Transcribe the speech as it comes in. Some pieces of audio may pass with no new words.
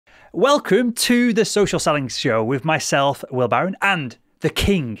Welcome to the Social Selling Show with myself, Will Barron, and the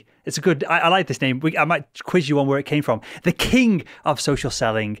King. It's a good, I like this name. I might quiz you on where it came from. The King of Social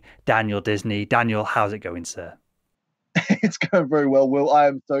Selling, Daniel Disney. Daniel, how's it going, sir? It's going very well, Will. I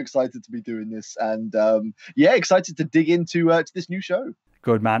am so excited to be doing this, and excited to dig into to this new show.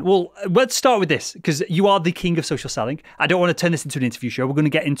 Good man. Well, let's start with this, because you are the king of social selling. I don't want to turn this into an interview show. We're going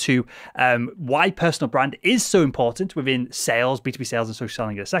to get into why personal brand is so important within sales, B2B sales and social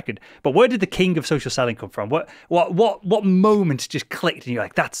selling in a second. But where did the king of social selling come from? What moment just clicked and you're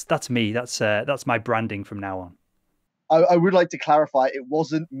like, that's me. That's my branding from now on. I would like to clarify, it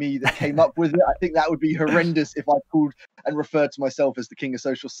wasn't me that came up with it. I think that would be horrendous if I called and referred to myself as the king of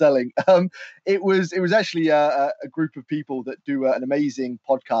social selling. It was actually a group of people that do an amazing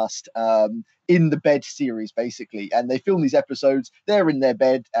podcast, in the bed series, basically, and they film these episodes. They're in their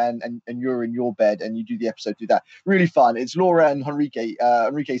bed, and you're in your bed, and you do the episode through that. Really fun. It's Laura and Enrique.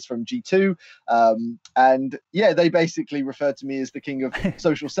 Enrique's from G2, and yeah, they basically refer to me as the king of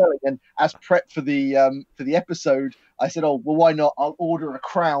social selling. And as prep for the episode, I said, "Oh, well, why not? I'll order a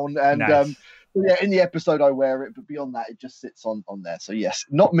crown." And nice. Yeah, in the episode I wear it, but beyond that, it just sits on there. So yes,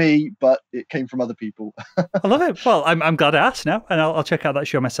 not me, but it came from other people. I love it. Well, I'm glad I asked now, and I'll check out that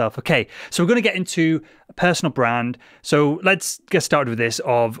show myself. Okay, so we're going to get into a personal brand. So let's get started with this.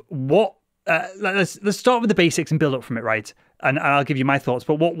 Of what? Let's start with the basics and build up from it, right? And I'll give you my thoughts.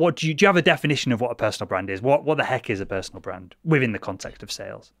 But what do you have a definition of what a personal brand is? What the heck is a personal brand within the context of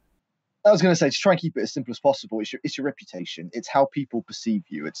sales? I was going to say, to try and keep it as simple as possible, it's your reputation. It's how people perceive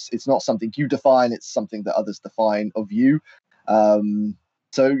you. It's not something you define. It's something that others define of you.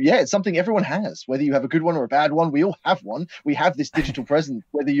 So yeah, it's something everyone has, whether you have a good one or a bad one. We all have one. We have this digital presence.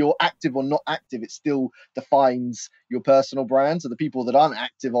 Whether you're active or not active, it still defines your personal brand. So the people that aren't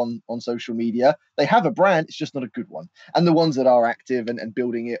active on social media, they have a brand. It's just not a good one. And the ones that are active and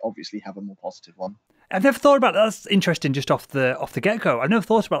building it obviously have a more positive one. I've never thought about that. That's interesting. Just off the get-go, I've never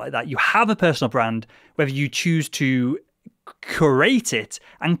thought about it like that. You have a personal brand, whether you choose to curate it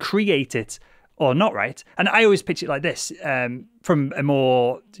and create it or not, right? And I always picture it like this, from a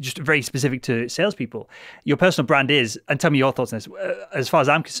more just very specific to salespeople. Your personal brand is, and tell me your thoughts on this, as far as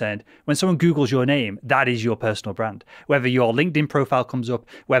I'm concerned, when someone Googles your name, that is your personal brand. Whether your LinkedIn profile comes up,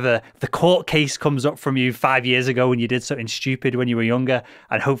 whether the court case comes up from you 5 years ago when you did something stupid when you were younger,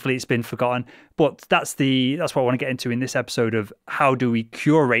 and hopefully it's been forgotten. But that's what I want to get into in this episode of how do we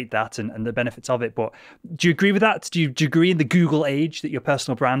curate that and the benefits of it. But do you agree with that? Do you agree in the Google age that your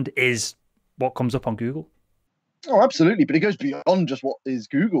personal brand is what comes up on Google? Oh, absolutely. But it goes beyond just what is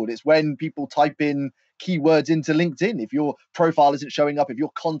Googled. It's when people type in keywords into LinkedIn. If your profile isn't showing up, if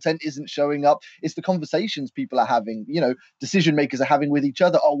your content isn't showing up, it's the conversations people are having, decision makers are having with each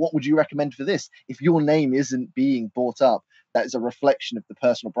other. Oh, what would you recommend for this? If your name isn't being brought up, that is a reflection of the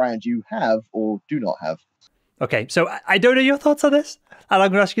personal brand you have or do not have. Okay, so I don't know your thoughts on this, and I'm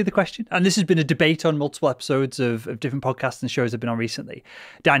going to ask you the question. And this has been a debate on multiple episodes of different podcasts and shows I've been on recently.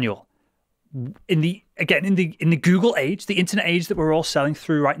 Daniel, in the Google age, the internet age that we're all selling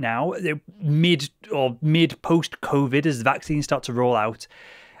through right now, mid post COVID, as the vaccines start to roll out.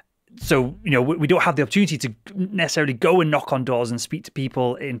 So, we don't have the opportunity to necessarily go and knock on doors and speak to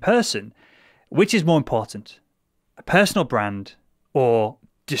people in person. Which is more important, a personal brand or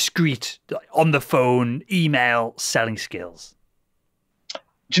discreet, on the phone, email selling skills?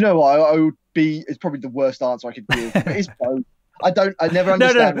 Do you know what? It's probably the worst answer I could give. But it's both. I never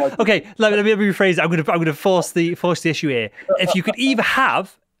understand. No. Okay, let me rephrase it. I'm going to force the issue here. If you could either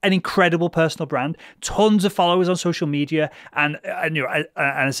have an incredible personal brand, tons of followers on social media, and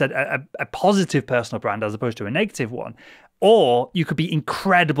I said a positive personal brand as opposed to a negative one, or you could be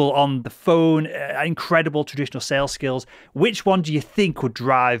incredible on the phone, incredible traditional sales skills. Which one do you think would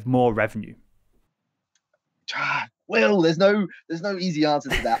drive more revenue? Well, there's no easy answer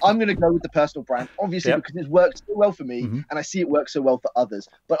to that. I'm going to go with the personal brand, obviously, because it's worked so well for me, and I see it work so well for others.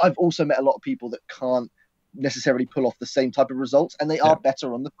 But I've also met a lot of people that can't necessarily pull off the same type of results, and they are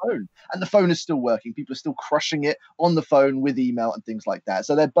better on the phone. And the phone is still working. People are still crushing it on the phone with email and things like that.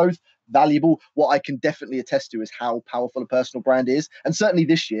 So they're both valuable. What I can definitely attest to is how powerful a personal brand is. And certainly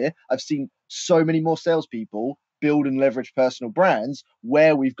this year, I've seen so many more salespeople build and leverage personal brands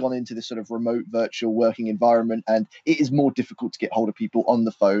where we've gone into this sort of remote virtual working environment, and it is more difficult to get hold of people on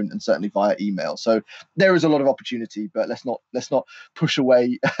the phone and certainly via email. So there is a lot of opportunity, but let's not push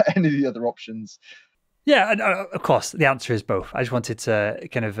away any of the other options. Yeah, and of course, the answer is both. I just wanted to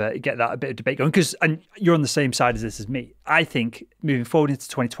kind of get that a bit of debate going, because you're on the same side as this as me. I think moving forward into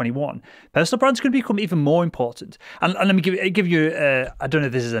 2021, personal brands are going to become even more important. And let me give you, I don't know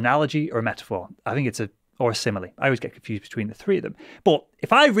if this is an analogy or a metaphor. I think it's or a simile. I always get confused between the three of them. But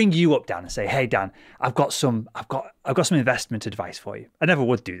if I ring you up, Dan, and say, "Hey, Dan, I've got some investment advice for you." I never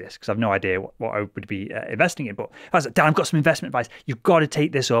would do this because I've no idea what I would be investing in. But if I was like, "Dan, I've got some investment advice. You've got to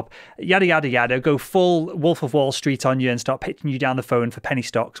take this up." Yada yada yada. Go full Wolf of Wall Street on you and start pitching you down the phone for penny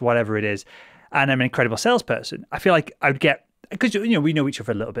stocks, whatever it is. And I'm an incredible salesperson. I feel like I would get, because we know each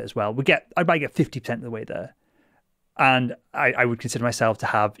other a little bit as well. I might get 50% of the way there. And I would consider myself to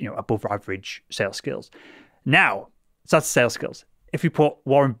have, above average sales skills. Now, so that's sales skills. If we put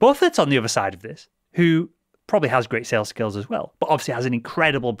Warren Buffett on the other side of this, who probably has great sales skills as well, but obviously has an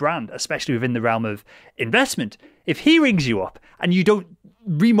incredible brand, especially within the realm of investment. If he rings you up and you don't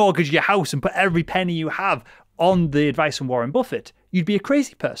remortgage your house and put every penny you have on the advice from Warren Buffett, you'd be a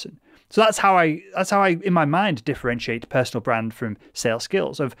crazy person. So that's how I, in my mind, differentiate personal brand from sales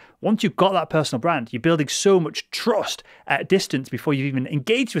skills. Of once you've got that personal brand, you're building so much trust at a distance before you even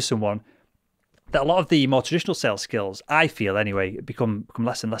engage with someone that a lot of the more traditional sales skills, I feel anyway, become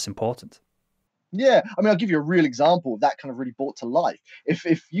less and less important. Yeah, I mean, I'll give you a real example of that kind of really brought to life.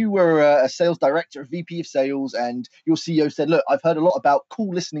 If you were a sales director, a VP of sales, and your CEO said, "Look, I've heard a lot about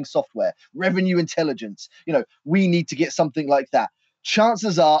call listening software, revenue intelligence. We need to get something like that."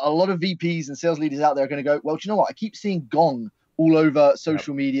 Chances are a lot of VPs and sales leaders out there are going to go, "Well, do you know what? I keep seeing Gong all over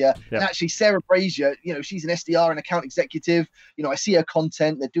social media. Yep. And actually, Sarah Brazier, she's an SDR and account executive. I see her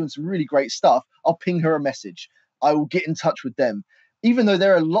content. They're doing some really great stuff. I'll ping her a message. I will get in touch with them." Even though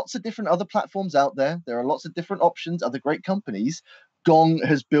there are lots of different other platforms out there, there are lots of different options, other great companies, Gong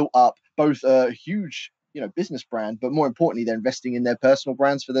has built up both a huge business brand, but more importantly, they're investing in their personal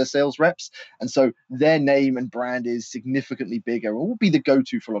brands for their sales reps. And so their name and brand is significantly bigger and will be the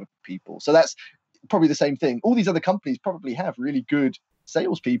go-to for a lot of people. So that's probably the same thing. All these other companies probably have really good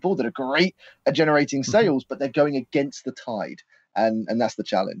salespeople that are great at generating sales, but they're going against the tide. And that's the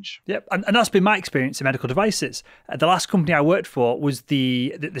challenge. Yep, and that's been my experience in medical devices. The last company I worked for was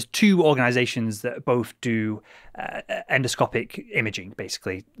there's two organizations that both do endoscopic imaging,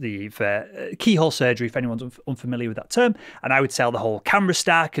 basically, for keyhole surgery, if anyone's unfamiliar with that term. And I would sell the whole camera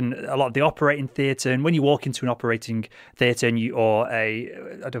stack and a lot of the operating theatre. And when you walk into an operating theatre,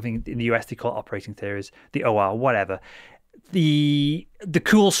 I don't think in the US they call it operating theatres, the OR, whatever. The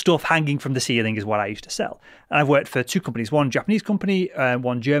cool stuff hanging from the ceiling is what I used to sell. And I've worked for two companies, one Japanese company,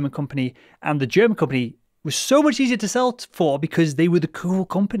 one German company. And the German company was so much easier to sell for because they were the cool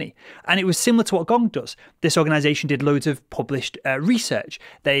company. And it was similar to what Gong does. This organization did loads of published research.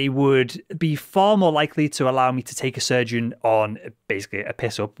 They would be far more likely to allow me to take a surgeon on basically a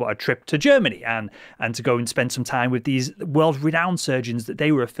piss up, but a trip to Germany and to go and spend some time with these world-renowned surgeons that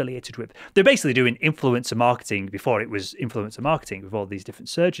they were affiliated with. They're basically doing influencer marketing before it was influencer marketing with all these different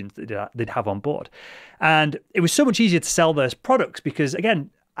surgeons that they'd have on board. And it was so much easier to sell those products because, again,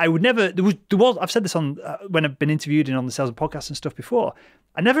 I would never, I've said this on when I've been interviewed and on the sales and podcasts and stuff before.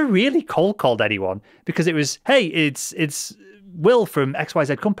 I never really cold called anyone because it was, "Hey, it's Will from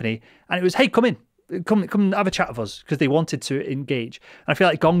XYZ company." And it was, "Hey, come in, come have a chat with us," because they wanted to engage. And I feel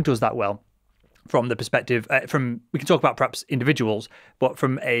like Gong does that well from the perspective, we can talk about perhaps individuals, but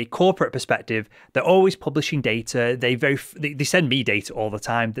from a corporate perspective, they're always publishing data. They send me data all the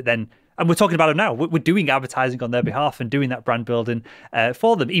time that then, and we're talking about them now. We're doing advertising on their behalf and doing that brand building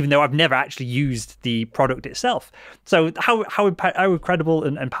for them, even though I've never actually used the product itself. So how incredible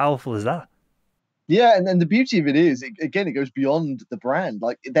and powerful is that? Yeah, and the beauty of it is, it goes beyond the brand.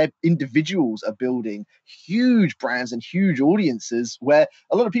 Like, their individuals are building huge brands and huge audiences where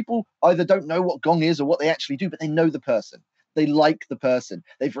a lot of people either don't know what Gong is or what they actually do, but they know the person. They like the person.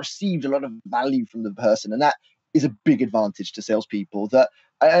 They've received a lot of value from the person. And that is a big advantage to salespeople that,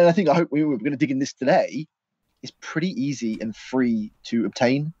 and I hope we're going to dig in this today, is pretty easy and free to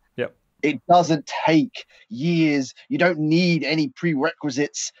obtain. Yep. It doesn't take years. You don't need any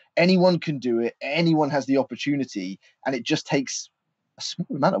prerequisites. Anyone can do it. Anyone has the opportunity. And it just takes a small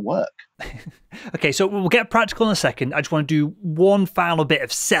amount of work. Okay, so we'll get practical in a second. I just want to do one final bit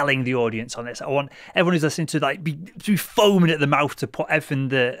of selling the audience on this. I want everyone who's listening to be foaming at the mouth to put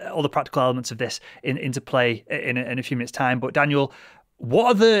all the practical elements of this into play in a few minutes' time. But Daniel, what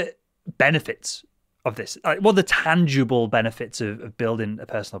are the benefits of this? What are the tangible benefits of building a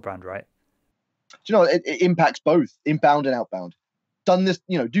personal brand, right? Do you know, it impacts both inbound and outbound. done this,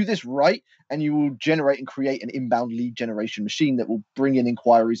 do this right, and you will generate and create an inbound lead generation machine that will bring in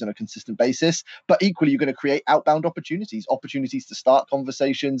inquiries on a consistent basis. But equally, you're going to create outbound opportunities to start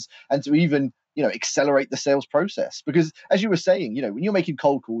conversations and to even, accelerate the sales process. Because as you were saying, when you're making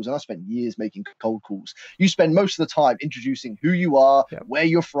cold calls, and I spent years making cold calls, you spend most of the time introducing who you are, where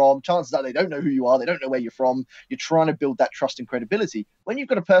you're from. Chances are they don't know who you are. They don't know where you're from. You're trying to build that trust and credibility. When you've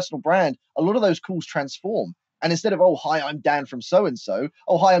got a personal brand, a lot of those calls transform. And instead of, oh, hi, I'm Dan from so-and-so.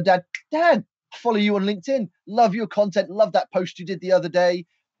 Oh, hi, I'm Dan. Dan, I follow you on LinkedIn. Love your content. Love that post you did the other day.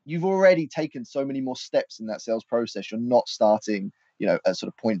 You've already taken so many more steps in that sales process. You're not starting, at sort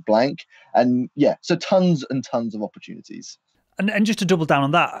of point blank. And so tons and tons of opportunities. And just to double down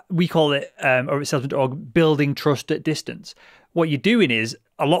on that, we call it, over at Salesman.org, building trust at distance. What you're doing is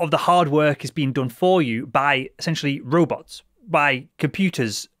a lot of the hard work is being done for you by essentially robots, by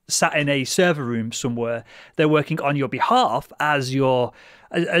computers sat in a server room somewhere. They're working on your behalf as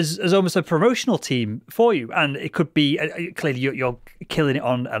as almost a promotional team for you. And it could be, clearly you're killing it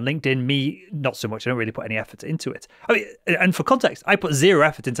on LinkedIn. Me, not so much. I don't really put any effort into it. I mean, and for context, I put zero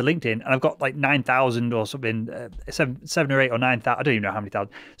effort into LinkedIn, and I've got like 9,000 or something, 7 or 8 or 9,000. I don't even know how many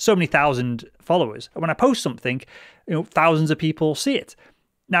thousand. So many thousand followers. And when I post something, thousands of people see it.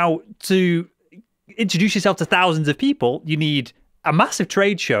 Now, to introduce yourself to thousands of people, you need a massive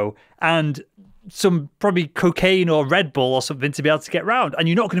trade show and some probably cocaine or Red Bull or something to be able to get around. And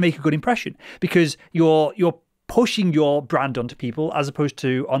you're not going to make a good impression because you're pushing your brand onto people, as opposed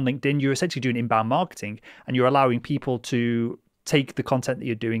to on LinkedIn, you're essentially doing inbound marketing, and you're allowing people to take the content that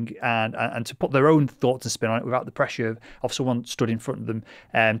you're doing and to put their own thoughts and spin on it without the pressure of someone stood in front of them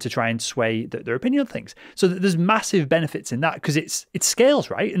to try and sway their opinion on things. So there's massive benefits in that because it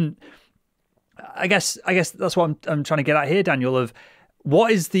scales, right? And I guess that's what I'm trying to get at here, Daniel, of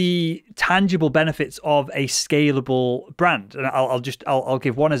what is the tangible benefits of a scalable brand? And I'll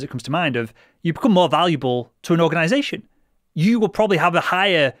give one as it comes to mind of you become more valuable to an organization. You will probably have a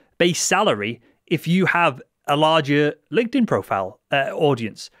higher base salary if you have a larger LinkedIn profile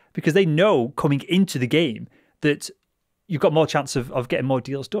audience, because they know coming into the game that you've got more chance of getting more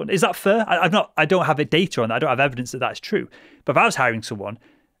deals done. Is that fair? I don't have data on that. I don't have evidence that that's true. But if I was hiring someone,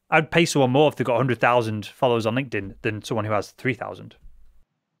 I'd pay someone more if they've got 100,000 followers on LinkedIn than someone who has 3,000.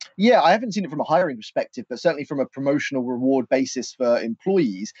 Yeah, I haven't seen it from a hiring perspective, but certainly from a promotional reward basis for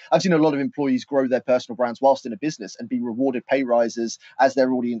employees. I've seen a lot of employees grow their personal brands whilst in a business and be rewarded pay rises as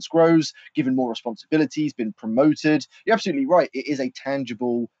their audience grows, given more responsibilities, been promoted. You're absolutely right. It is a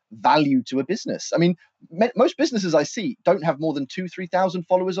tangible value to a business. I mean, most businesses I see don't have more than 2,000-3,000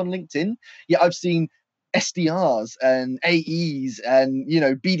 followers on LinkedIn. Yet I've seen SDRs and AEs and,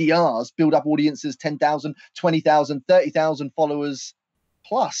 BDRs build up audiences, 10,000, 20,000, 30,000 followers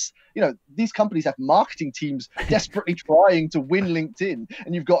plus. These companies have marketing teams desperately trying to win LinkedIn,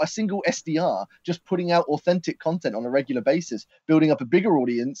 and you've got a single SDR just putting out authentic content on a regular basis, building up a bigger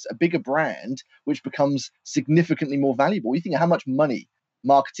audience, a bigger brand, which becomes significantly more valuable. You think of how much money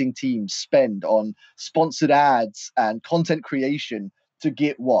marketing teams spend on sponsored ads and content creation to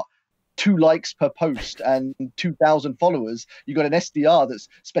get 2 likes per post and 2,000 followers. You got an SDR that's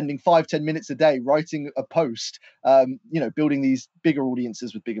spending 5-10 minutes a day writing a post, building these bigger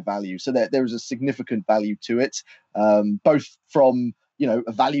audiences with bigger value. So there is a significant value to it, both from,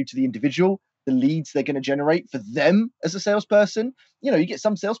 a value to the individual, the leads they're going to generate for them as a salesperson. You get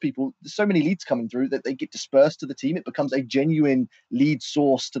some salespeople, there's so many leads coming through that they get dispersed to the team. It becomes a genuine lead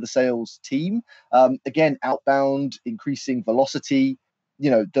source to the sales team. Again, outbound, increasing velocity,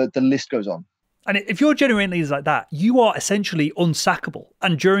 the list goes on. And if you're generating leads like that, you are essentially unsackable.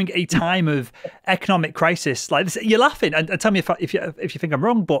 And during a time of economic crisis like this, you're laughing. And tell me if you think I'm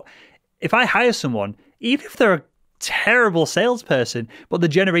wrong, but if I hire someone, even if they're a terrible salesperson, but they're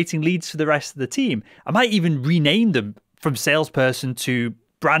generating leads for the rest of the team, I might even rename them from salesperson to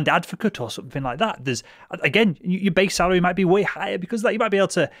brand advocate or something like that. There's, again, your base salary might be way higher because of that. You might be able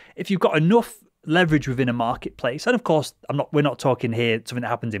to, if you've got enough leverage within a marketplace, and of course we're not talking here something that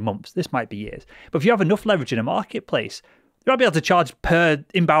happens in months, this might be years, but if you have enough leverage in a marketplace, you might be able to charge per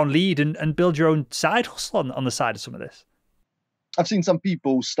inbound lead and build your own side hustle on the side of some of this. I've seen some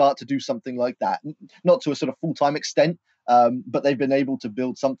people start to do something like that, not to a sort of full-time extent, but they've been able to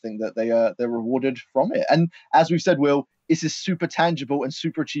build something that they're rewarded from it. And as we've said, Will, this is super tangible and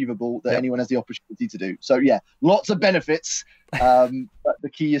super achievable that anyone has the opportunity to do. So yeah, lots of benefits. But the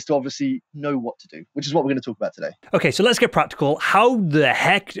key is to obviously know what to do, which is what we're going to talk about today. Okay, so let's get practical. How the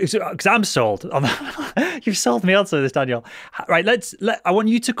heck? Because I'm sold. You've sold me onto this, Daniel. Right, I want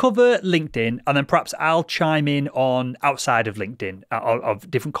you to cover LinkedIn, and then perhaps I'll chime in on outside of LinkedIn of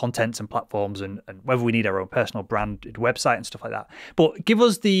different contents and platforms, and whether we need our own personal branded website and stuff like that. But give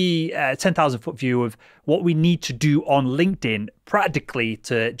us the 10,000 foot view of what we need to do on LinkedIn practically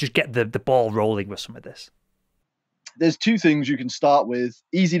to just get the ball rolling with some of this. There's two things you can start with,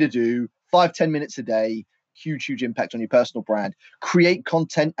 easy to do, 5-10 minutes a day, huge impact on your personal brand. Create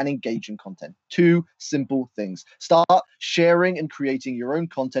content and engage in content. Two simple things. Start sharing and creating your own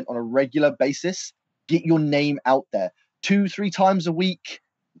content on a regular basis. Get your name out there 2-3 times a week,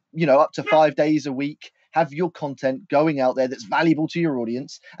 up to 5 days a week. Have your content going out there that's valuable to your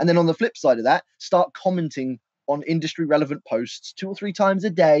audience. And then on the flip side of that, start commenting on industry relevant posts 2 or 3 times a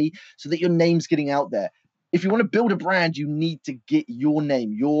day so that your name's getting out there. If you want to build a brand, you need to get your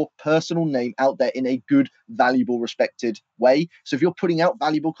name, your personal name out there in a good, valuable, respected way. So if you're putting out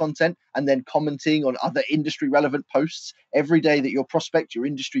valuable content and then commenting on other industry relevant posts every day that your prospect, your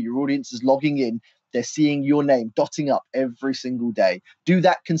industry, your audience is logging in, they're seeing your name dotting up every single day. Do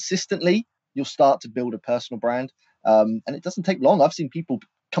that consistently. You'll start to build a personal brand. And it doesn't take long. I've seen people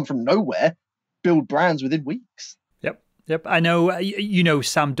come from nowhere, build brands within weeks. Yep, I know. You know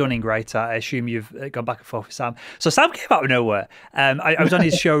Sam Dunning, right? I assume you've gone back and forth with Sam. So Sam came out of nowhere. I was on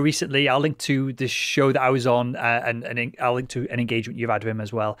his show recently. I'll link to the show that I was on, and I'll link to an engagement you've had with him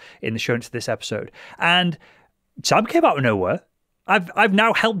as well in the show notes to this episode. And Sam came out of nowhere. I've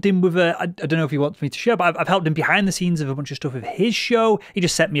now helped him with I don't know if he wants me to share, but I've helped him behind the scenes of a bunch of stuff with his show. He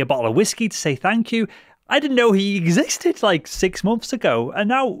just sent me a bottle of whiskey to say thank you. I didn't know he existed like 6 months ago. And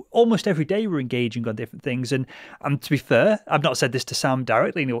now almost every day we're engaging on different things. And to be fair, I've not said this to Sam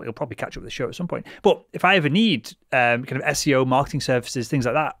directly, and he'll probably catch up with the show at some point. But if I ever need kind of SEO, marketing services, things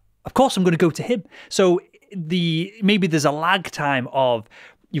like that, of course I'm going to go to him. So maybe there's a lag time of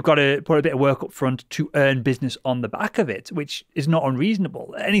you've got to put a bit of work up front to earn business on the back of it, which is not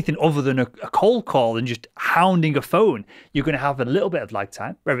unreasonable. Anything other than a cold call and just hounding a phone, you're going to have a little bit of lag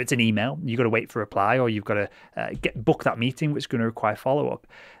time. Whether it's an email, you've got to wait for a reply, or you've got to book that meeting, which is going to require follow-up.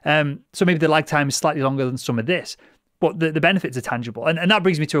 So maybe the lag time is slightly longer than some of this, but the benefits are tangible. And that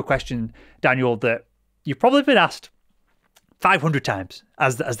brings me to a question, Daniel, that you've probably been asked 500 times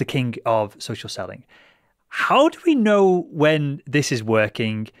as the king of social selling. How do we know when this is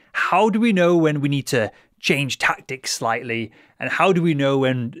working? How do we know when we need to change tactics slightly? And how do we know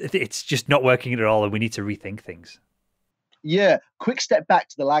when it's just not working at all and we need to rethink things? Yeah, quick step back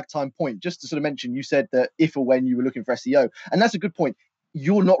to the lag time point. Just to sort of mention, you said that if or when you were looking for SEO, and that's a good point.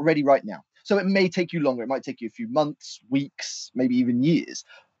 You're not ready right now. So it may take you longer. It might take you a few months, weeks, maybe even years.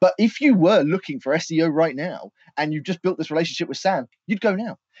 But if you were looking for SEO right now and you just built this relationship with Sam, you'd go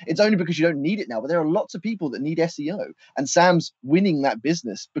now. It's only because you don't need it now, but there are lots of people that need SEO, and Sam's winning that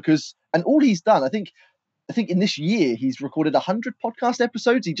business and all he's done, I think in this year, he's recorded 100 podcast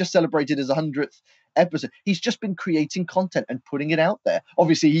episodes. He just celebrated his 100th episode. He's just been creating content and putting it out there.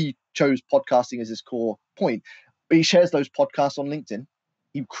 Obviously, he chose podcasting as his core point, but he shares those podcasts on LinkedIn.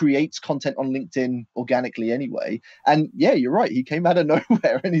 He creates content on LinkedIn organically anyway. And yeah, you're right. He came out of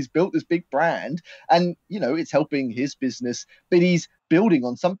nowhere and he's built this big brand, and, it's helping his business, but he's building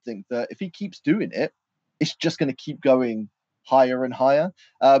on something that if he keeps doing it, it's just going to keep going higher and higher.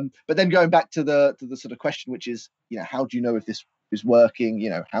 But then going back to the sort of question, which is, how do you know if this is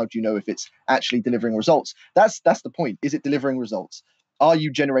working? How do you know if it's actually delivering results? That's the point. Is it delivering results? Are you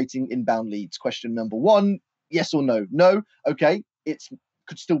generating inbound leads? Question number one, yes or no? No. Okay.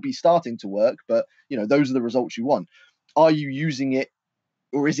 Could still be starting to work, but those are the results you want. Are you using it,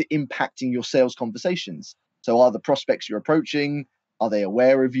 or is it impacting your sales conversations? So are the prospects you're approaching, are they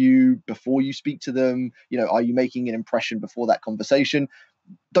aware of you before you speak to them? Are you making an impression before that conversation?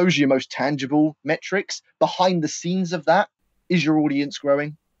 Those are your most tangible metrics. Behind the scenes of that, is your audience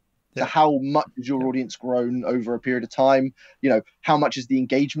growing? So how much has your audience grown over a period of time? How much is the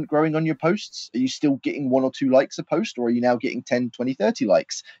engagement growing on your posts? Are you still getting 1 or 2 likes a post, or are you now getting 10, 20, 30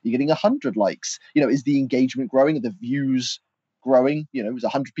 likes? You're getting 100 likes. Is the engagement growing? Are the views growing? Is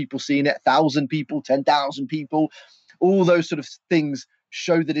 100 people seeing it, 1,000 people, 10,000 people? All those sort of things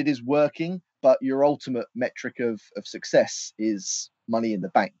show that it is working, but your ultimate metric of success is money in the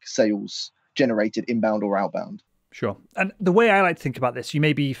bank, sales generated inbound or outbound. Sure. And the way I like to think about this, you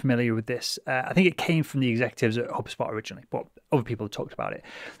may be familiar with this. I think it came from the executives at HubSpot originally, but other people have talked about it,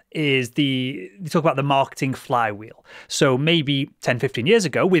 is they talk about the marketing flywheel. So maybe 10, 15 years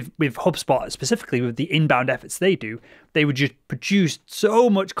ago with HubSpot, specifically with the inbound efforts they do, they would just produce so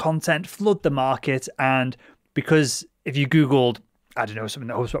much content, flood the market. And because if you Googled, I don't know, something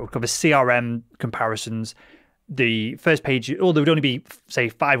that HubSpot would cover CRM comparisons, the first page, or there would only be, say,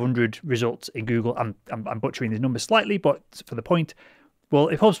 500 results in Google. I'm butchering these numbers slightly, but for the point, well,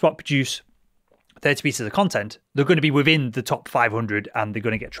 if HubSpot produce 30 pieces of content, they're going to be within the top 500 and they're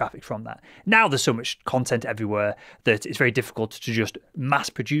going to get traffic from that. Now there's so much content everywhere that it's very difficult to just mass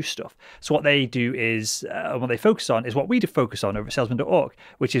produce stuff. So what they do is, what they focus on is what we focus on over at salesman.org,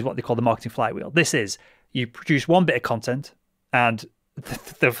 which is what they call the marketing flywheel. This is, you produce one bit of content and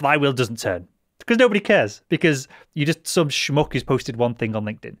the flywheel doesn't turn because nobody cares, because you just some schmuck who's posted one thing on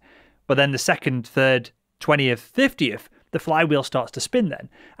LinkedIn. But then the second, third, 20th, 50th, the flywheel starts to spin then.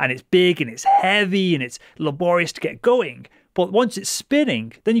 And it's big and it's heavy and it's laborious to get going. But once it's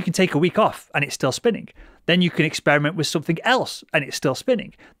spinning, then you can take a week off and it's still spinning. Then you can experiment with something else and it's still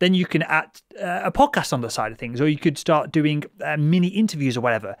spinning. Then you can add a podcast on the side of things, or you could start doing mini interviews or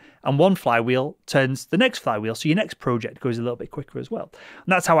whatever. And one flywheel turns the next flywheel. So your next project goes a little bit quicker as well.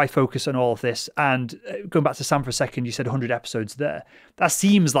 And that's how I focus on all of this. And going back to Sam for a second, you said 100 episodes there. That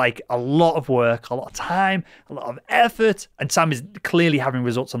seems like a lot of work, a lot of time, a lot of effort. And Sam is clearly having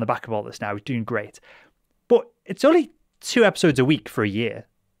results on the back of all this now. He's doing great. But it's only 2 episodes a week for a year.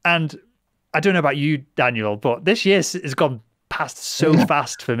 And I don't know about you, Daniel, but this year has gone past so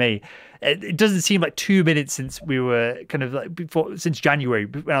fast for me. It doesn't seem like 2 minutes since we were kind of like since January,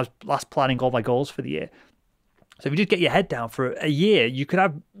 when I was last planning all my goals for the year. So if you just get your head down for a year, you could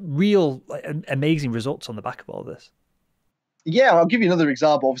have real amazing results on the back of all of this. Yeah, I'll give you another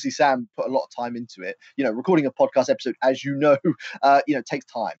example. Obviously, Sam put a lot of time into it. Recording a podcast episode, as takes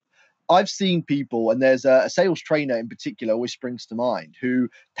time. I've seen people, and there's a sales trainer in particular always springs to mind, who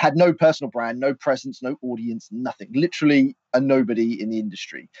had no personal brand, no presence, no audience, nothing, literally a nobody in the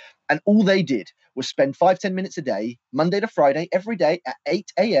industry. And all they did was spend 5-10 minutes a day, Monday to Friday, every day at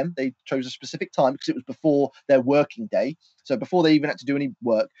 8 a.m. They chose a specific time because it was before their working day. So before they even had to do any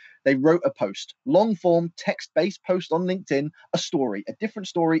work, they wrote a post, long form, text-based post on LinkedIn, a story, a different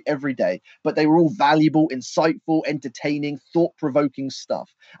story every day. But they were all valuable, insightful, entertaining, thought-provoking stuff.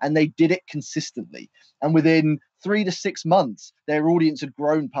 And they did it consistently. And within 3 to 6 months, their audience had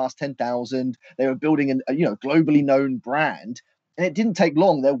grown past 10,000. They were building a globally known brand. And it didn't take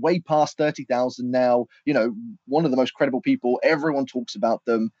long. They're way past 30,000 now. One of the most credible people. Everyone talks about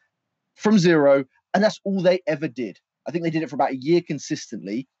them from zero. And that's all they ever did. I think they did it for about a year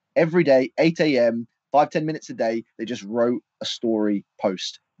consistently. Every day, 8 a.m., 5-10 minutes a day, they just wrote a story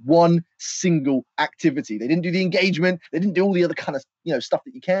post. One single activity. They didn't do the engagement. They didn't do all the other kind of stuff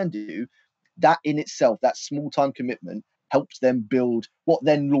that you can do. That in itself, that small time commitment, helped them build what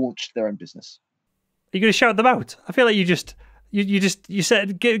then launched their own business. Are you going to shout them out? I feel like you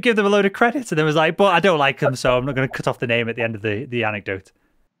said give them a load of credit, and then was like, but I don't like them, so I'm not going to cut off the name at the end of the anecdote.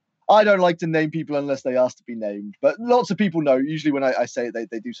 I don't like to name people unless they ask to be named, but lots of people know. Usually, when I say it,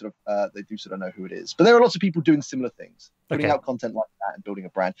 they do sort of know who it is. But there are lots of people doing similar things, putting out content like that and building a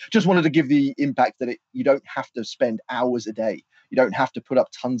brand. Just wanted to give the impact that you don't have to spend hours a day. You don't have to put up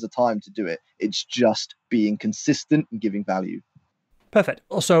tons of time to do it. It's just being consistent and giving value. Perfect.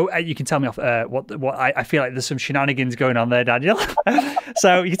 Also, you can tell me off what I feel like there's some shenanigans going on there, Daniel.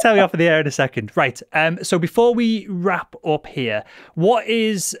 So you can tell me off in the air in a second. Right. So before we wrap up here, what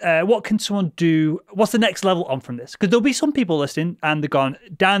can someone do? What's the next level on from this? Because there'll be some people listening and they're gone,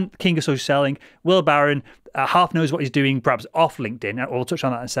 Dan, king of social selling, Will Barron, half knows what he's doing, perhaps off LinkedIn. We'll touch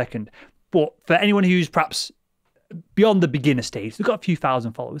on that in a second. But for anyone who's perhaps beyond the beginner stage, they've got a few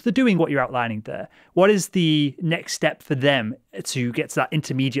thousand followers, they're doing what you're outlining there. What is the next step for them to get to that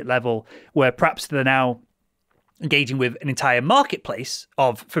intermediate level where perhaps they're now engaging with an entire marketplace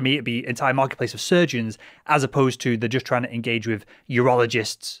for me, it'd be entire marketplace of surgeons, as opposed to they're just trying to engage with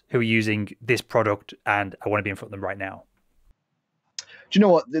urologists who are using this product and I want to be in front of them right now? Do you know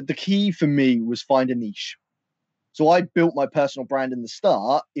what? The key for me was find a niche. So I built my personal brand in the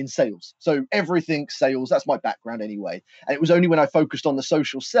start in sales. So everything sales, that's my background anyway. And it was only when I focused on the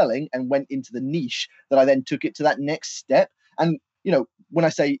social selling and went into the niche that I then took it to that next step. And, when I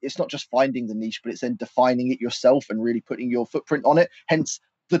say it's not just finding the niche, but it's then defining it yourself and really putting your footprint on it. Hence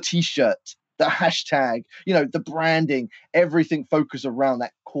the t-shirt, the hashtag, the branding, everything focused around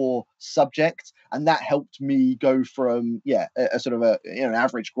that core subject. And that helped me go from, a sort of an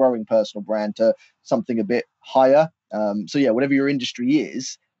average growing personal brand to something a bit higher. Whatever your industry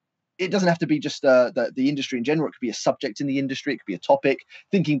is, it doesn't have to be just the industry in general. It could be a subject in the industry. It could be a topic.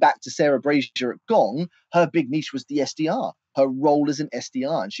 Thinking back to Sarah Brazier at Gong, her big niche was the SDR, her role as an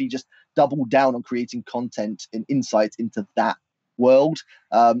SDR. And she just doubled down on creating content and insights into that world.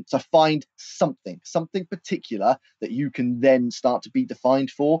 So find something particular that you can then start to be defined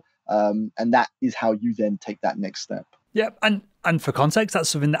for. And that is how you then take that next step. Yeah, and for context, that's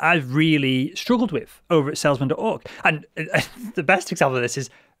something that I've really struggled with over at salesman.org. And the best example of this is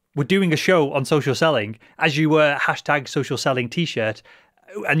we're doing a show on social selling as you were hashtag social selling t-shirt,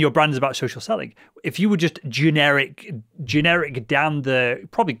 and your brand is about social selling. If you were just generic down the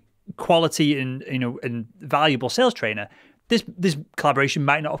probably quality and valuable sales trainer, this collaboration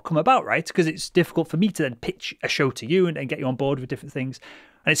might not have come about, right? Because it's difficult for me to then pitch a show to you and get you on board with different things.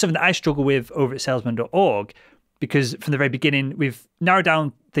 And it's something that I struggle with over at salesman.org, because from the very beginning, we've narrowed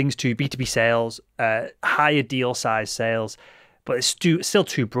down things to B2B sales, higher deal size sales, but it's still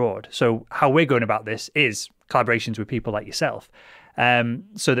too broad. So how we're going about this is collaborations with people like yourself,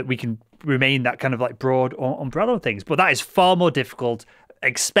 so that we can remain that kind of like broad umbrella of things. But that is far more difficult,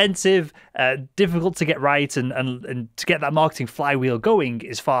 expensive, difficult to get right, and to get that marketing flywheel going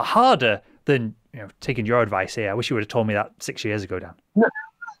is far harder than taking your advice here. I wish you would have told me that 6 years ago, Dan.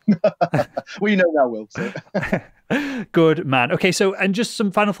 Well, you know now, Will. So. Good man. Okay, so and just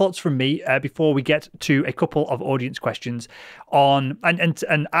some final thoughts from me before we get to a couple of audience questions on,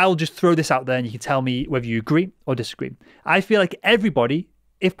 and I'll just throw this out there, and you can tell me whether you agree or disagree. I feel like everybody,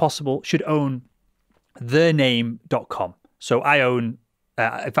 if possible, should own thename.com. So I own.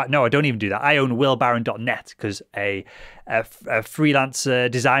 In fact, no, I don't even do that. I own willbarron.net because a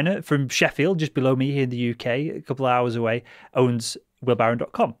freelancer designer from Sheffield, just below me here in the UK, a couple of hours away, owns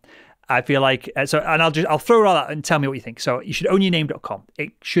willbarron.com. I feel like and I'll throw it all out and tell me what you think. So you should own your name.com.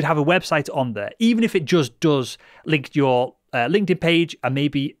 It should have a website on there, even if it just does link your LinkedIn page and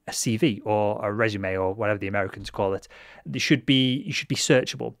maybe a CV or a resume or whatever the Americans call it. You should be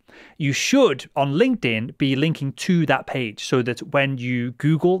searchable. You should on LinkedIn be linking to that page so that when you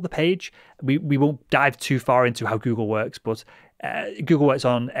Google the page, we won't dive too far into how Google works, but Google works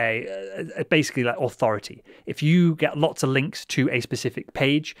on a basically like authority. If you get lots of links to a specific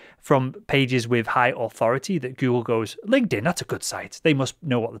page from pages with high authority that Google goes, LinkedIn, that's a good site, they must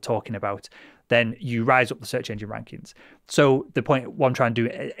know what they're talking about, then you rise up the search engine rankings. So the point what I'm trying to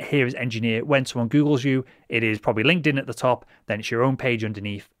do here is engineer when someone Googles you, it is probably LinkedIn at the top, then it's your own page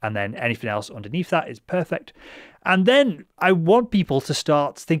underneath, and then anything else underneath that is perfect. And then I want people to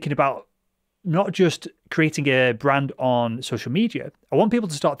start thinking about not just creating a brand on social media. I want people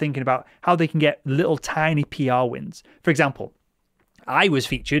to start thinking about how they can get little tiny PR wins. For example, I was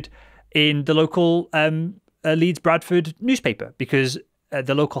featured in the local Leeds Bradford newspaper because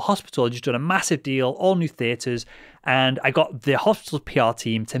the local hospital had just done a massive deal, all new theatres, and I got the hospital's PR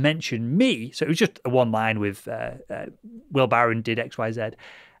team to mention me. So it was just a one line with Will Barron did XYZ.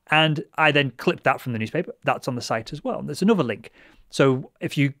 And I then clipped that from the newspaper. That's on the site as well. And there's another link. So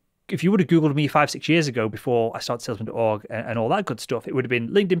if you would have Googled me 5-6 years ago before I started salesman.org and all that good stuff, it would have been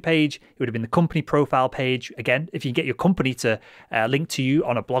LinkedIn page, it would have been the company profile page. Again, if you can get your company to link to you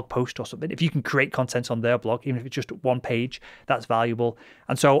on a blog post or something, if you can create content on their blog, even if it's just one page, that's valuable.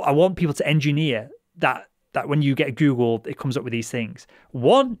 And so I want people to engineer that when you get Googled, it comes up with these things.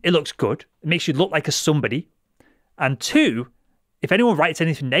 One, it looks good. It makes you look like a somebody. And two, if anyone writes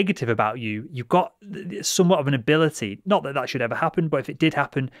anything negative about you, you've got somewhat of an ability, not that should ever happen, but if it did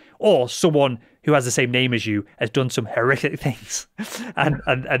happen, or someone who has the same name as you has done some horrific things and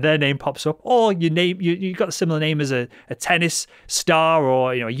their name pops up, or you've got a similar name as a tennis star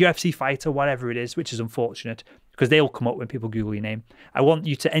or a UFC fighter, whatever it is, which is unfortunate because they will come up when people Google your name. I want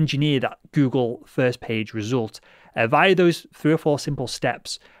you to engineer that Google first page result via those 3 or 4 simple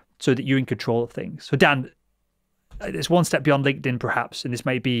steps so that you're in control of things. So Dan, it's one step beyond LinkedIn, perhaps, and this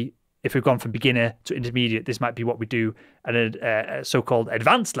might be, if we've gone from beginner to intermediate, this might be what we do at a so-called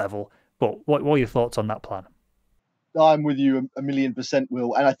advanced level. But what are your thoughts on that plan? I'm with you a million %,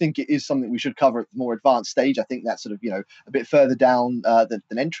 Will, and I think it is something we should cover at the more advanced stage. I think that's sort of a bit further down than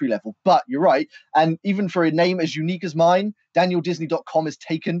entry level. But you're right, and even for a name as unique as mine, DanielDisney.com is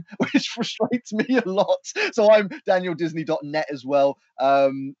taken, which frustrates me a lot. So I'm DanielDisney.net as well.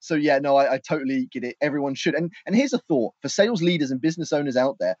 So yeah, no, I totally get it. Everyone should. And here's a thought for sales leaders and business owners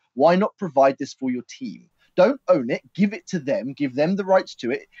out there: why not provide this for your team? Don't own it. Give it to them. Give them the rights to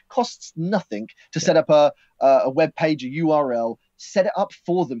it. It costs nothing to set up a web page, a URL. Set it up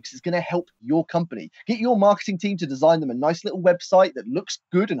for them because it's going to help your company. Get your marketing team to design them a nice little website that looks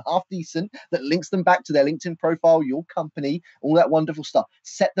good and half decent, that links them back to their LinkedIn profile, your company, all that wonderful stuff.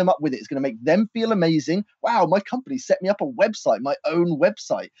 Set them up with it. It's going to make them feel amazing. Wow, my company set me up a website, my own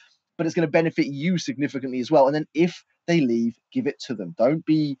website. But it's going to benefit you significantly as well. And then if they leave, give it to them. Don't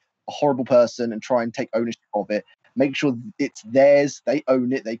be a horrible person and try and take ownership of it. Make sure it's theirs. They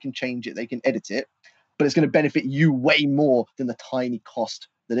own it. They can change it. They can edit it. But it's going to benefit you way more than the tiny cost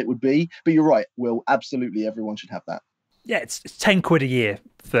that it would be. But you're right, Will. Absolutely, everyone should have that. Yeah, it's 10 quid a year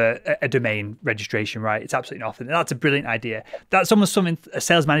for a domain registration, right? It's absolutely nothing. And that's a brilliant idea. That's almost something a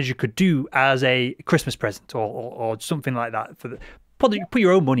sales manager could do as a Christmas present or something like that. Put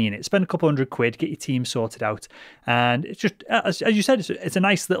your own money in it. Spend a couple £100, get your team sorted out, and it's just as you said, it's a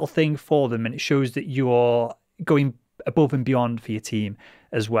nice little thing for them, and it shows that you're going above and beyond for your team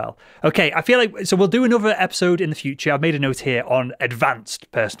as well. Okay, I feel like so we'll do another episode in the future. I've made a note here on advanced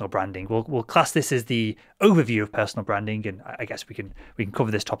personal branding. We'll class this as the overview of personal branding, and I guess we can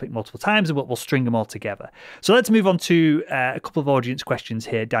cover this topic multiple times, and we'll string them all together. So let's move on to a couple of audience questions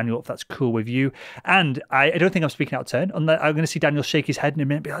here, Daniel, if that's cool with you. And I don't think I'm speaking out of turn. I'm going to see Daniel shake his head in a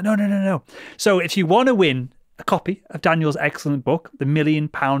minute and be like, no. So if you want to win a copy of Daniel's excellent book, The £1 Million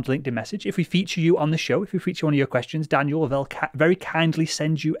LinkedIn Message. If we feature you on the show, if we feature one of your questions, Daniel will very kindly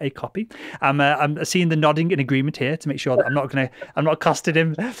send you a copy. I'm seeing the nodding in agreement here to make sure that I'm not costing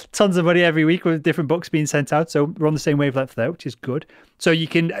him tons of money every week with different books being sent out. So we're on the same wavelength there, which is good. So you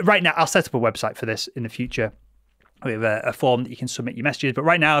can, right now, I'll set up a website for this in the future. We have a form that you can submit your messages. But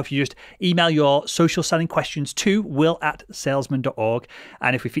right now, if you just email your social selling questions to will@salesman.org,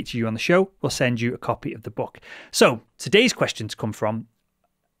 and if we feature you on the show, we'll send you a copy of the book. So today's questions come from,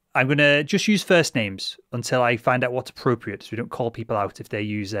 I'm going to just use first names until I find out what's appropriate, so we don't call people out if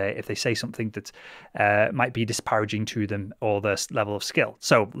they say something that might be disparaging to them or their level of skill.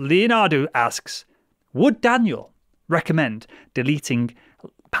 So Leonardo asks, would Daniel recommend deleting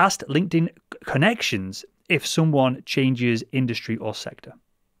past LinkedIn connections if someone changes industry or sector?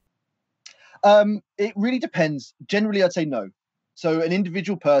 It really depends. Generally, I'd say no. So an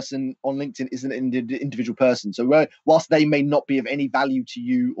individual person on LinkedIn isn't an individual person. So whilst they may not be of any value to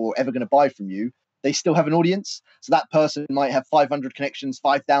you or ever going to buy from you, they still have an audience. So that person might have 500 connections,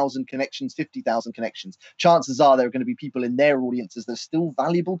 5,000 connections, 50,000 connections. Chances are there are going to be people in their audiences that are still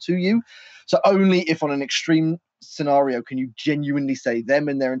valuable to you. So only if on an extreme scenario can you genuinely say them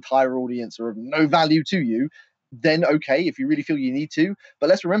and their entire audience are of no value to you, then okay, if you really feel you need to. But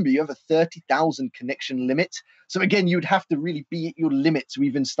let's remember, you have a 30,000 connection limit. So again, you'd have to really be at your limit to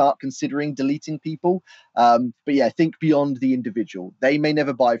even start considering deleting people. But yeah, think beyond the individual. They may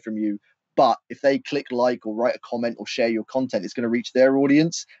never buy from you, but if they click like or write a comment or share your content, it's going to reach their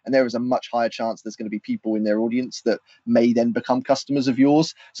audience. And there is a much higher chance there's going to be people in their audience that may then become customers of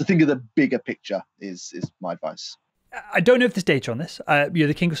yours. So think of the bigger picture is my advice. I don't know if there's data on this. You're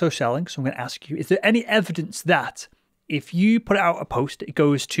the king of social selling, so I'm going to ask you, is there any evidence that if you put out a post, it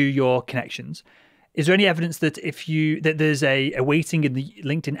goes to your connections? Is there any evidence that that there's a weighting in the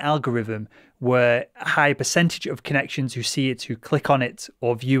LinkedIn algorithm where a high percentage of connections who see it, who click on it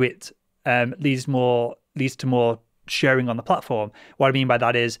or view it, leads to more sharing on the platform? What I mean by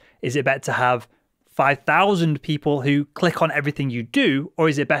that is it better to have 5,000 people who click on everything you do, or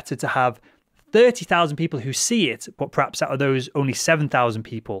is it better to have 30,000 people who see it, but perhaps out of those, only 7,000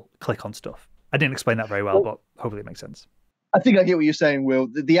 people click on stuff? I didn't explain that very well, but hopefully it makes sense. I think I get what you're saying, Will.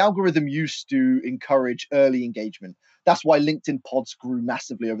 The algorithm used to encourage early engagement. That's why LinkedIn pods grew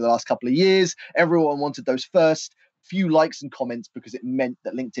massively over the last couple of years. Everyone wanted those first few likes and comments because it meant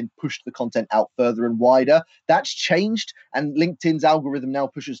that LinkedIn pushed the content out further and wider. That's changed, and LinkedIn's algorithm now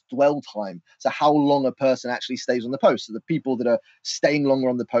pushes dwell time. So how long a person actually stays on the post. So the people that are staying longer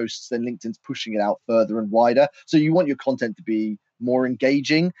on the posts, then LinkedIn's pushing it out further and wider. So you want your content to be more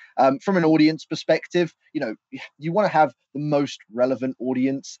engaging. From an audience perspective, you want to have the most relevant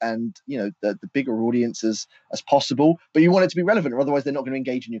audience and, the bigger audiences as possible, but you want it to be relevant, or otherwise they're not going to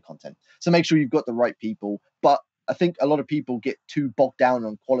engage in your content. So make sure you've got the right people. But I think a lot of people get too bogged down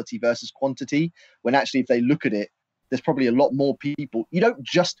on quality versus quantity, when actually, if they look at it, there's probably a lot more people. You don't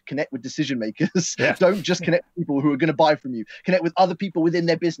just connect with decision makers. Yeah. Don't just connect with people who are going to buy from you. Connect with other people within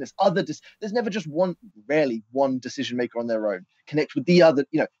their business. There's never just rarely one decision maker on their own. Connect with the other,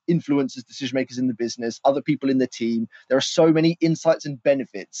 influencers, decision makers in the business, other people in the team. There are so many insights and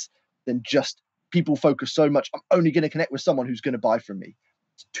benefits than just people focus so much. I'm only going to connect with someone who's going to buy from me.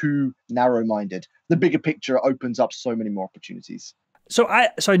 It's too narrow-minded. The bigger picture opens up so many more opportunities. So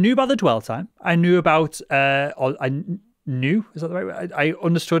I knew about the dwell time. I knew about, is that the right word? I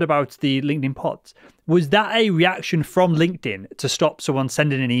understood about the LinkedIn pods. Was that a reaction from LinkedIn to stop someone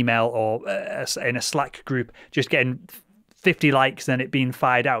sending an email or in a Slack group just getting 50 likes and it being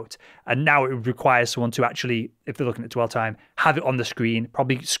fired out? And now it requires someone to actually, if they're looking at dwell time, have it on the screen,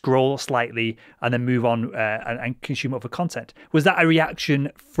 probably scroll slightly and then move on and consume other content. Was that a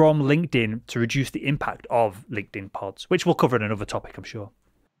reaction from LinkedIn to reduce the impact of LinkedIn pods, which we'll cover in another topic, I'm sure?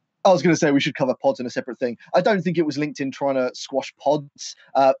 I was going to say we should cover pods in a separate thing. I don't think it was LinkedIn trying to squash pods,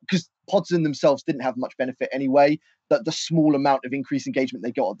 because pods in themselves didn't have much benefit anyway. That the small amount of increased engagement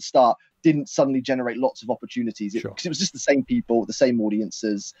they got at the start didn't suddenly generate lots of opportunities because it was just the same people, the same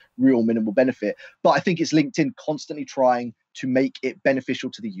audiences, real minimal benefit. But I think it's LinkedIn constantly trying to make it beneficial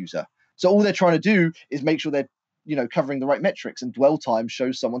to the user. So all they're trying to do is make sure they're covering the right metrics, and dwell time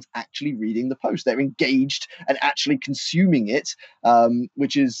shows someone's actually reading the post. They're engaged and actually consuming it,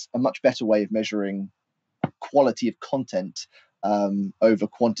 which is a much better way of measuring quality of content over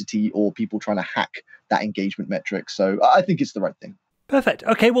quantity or people trying to hack that engagement metric. So I think it's the right thing. Perfect.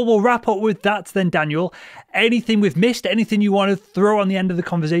 Okay, well, we'll wrap up with that then, Daniel. Anything we've missed? Anything you want to throw on the end of the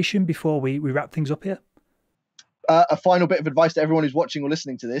conversation before we wrap things up here? A final bit of advice to everyone who's watching or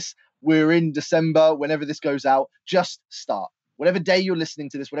listening to this. We're in December. Whenever this goes out, just start. Whatever day you're listening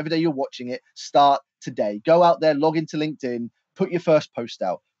to this, whatever day you're watching it, start today. Go out there, log into LinkedIn, put your first post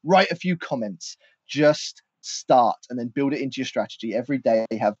out, write a few comments, just start, and then build it into your strategy. Every day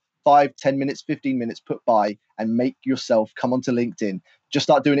have 5, 10 minutes, 15 minutes put by, and make yourself come onto LinkedIn. Just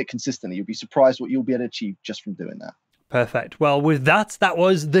start doing it consistently. You'll be surprised what you'll be able to achieve just from doing that. Perfect. Well, with that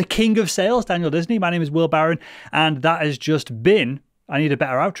was the king of sales, Daniel Disney. My name is Will Barron, and that has just been, I need a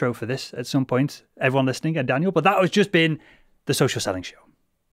better outro for this at some point, everyone listening and Daniel, but that has just been the Social Selling Show.